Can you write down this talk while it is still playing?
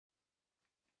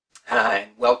Hi,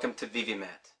 and welcome to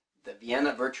ViViMaT, the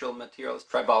Vienna Virtual Materials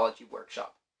Tribology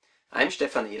Workshop. I'm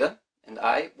Stefan Eder, and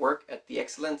I work at the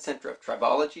Excellence Center of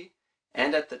Tribology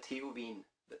and at the TU Wien,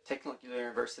 the Technical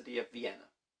University of Vienna.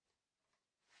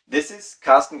 This is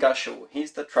Carsten Gachot.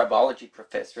 He's the Tribology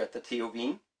professor at the TU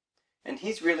Wien, and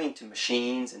he's really into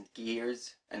machines and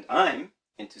gears, and I'm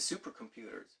into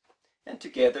supercomputers. And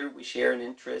together we share an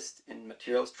interest in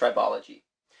materials tribology.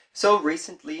 So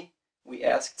recently we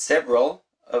asked several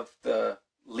of the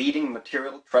leading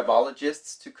material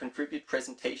tribologists to contribute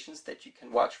presentations that you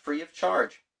can watch free of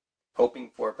charge, hoping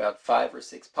for about 5 or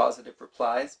 6 positive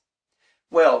replies.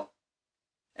 Well,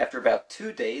 after about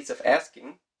 2 days of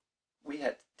asking, we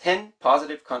had 10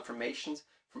 positive confirmations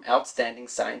from outstanding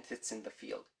scientists in the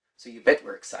field, so you bet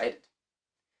we're excited.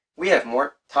 We have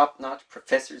more top-notch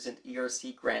professors and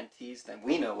ERC grantees than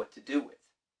we know what to do with.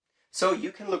 So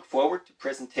you can look forward to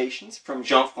presentations from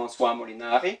Jean-François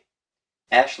Molinari,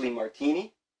 Ashley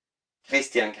Martini,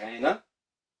 Christian Greiner,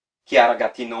 Chiara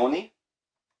Gattinoni,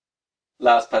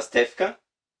 Lars Pastewka,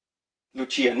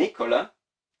 Lucia Nicola,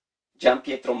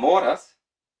 Gianpietro Moras,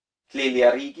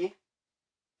 Clelia Righi,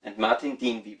 and Martin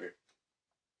Dienwiebel.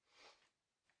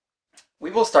 We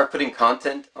will start putting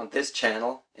content on this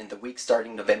channel in the week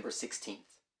starting November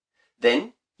 16th.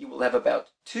 Then you will have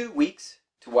about 2 weeks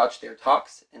to watch their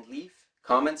talks and leave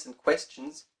comments and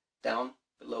questions down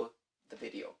below the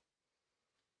video.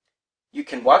 You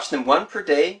can watch them one per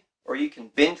day, or you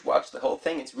can binge watch the whole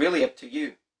thing. It's really up to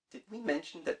you. Did we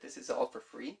mention that this is all for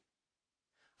free?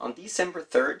 On December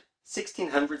 3rd,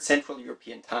 1600 Central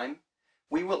European Time,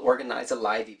 we will organize a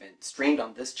live event streamed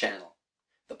on this channel.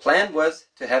 The plan was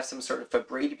to have some sort of a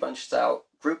Brady Bunch style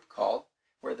group call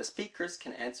where the speakers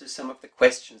can answer some of the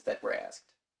questions that were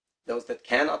asked. Those that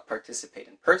cannot participate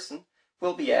in person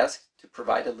will be asked to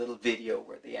provide a little video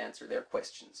where they answer their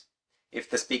questions. If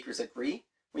the speakers agree,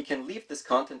 we can leave this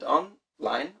content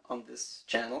online on this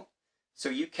channel so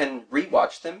you can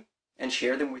re-watch them and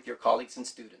share them with your colleagues and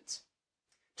students.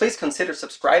 Please consider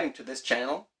subscribing to this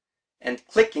channel and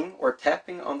clicking or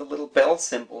tapping on the little bell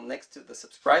symbol next to the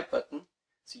subscribe button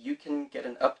so you can get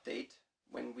an update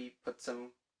when we put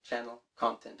some channel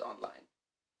content online.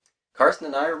 Carsten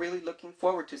and I are really looking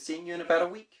forward to seeing you in about a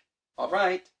week. All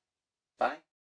right, bye.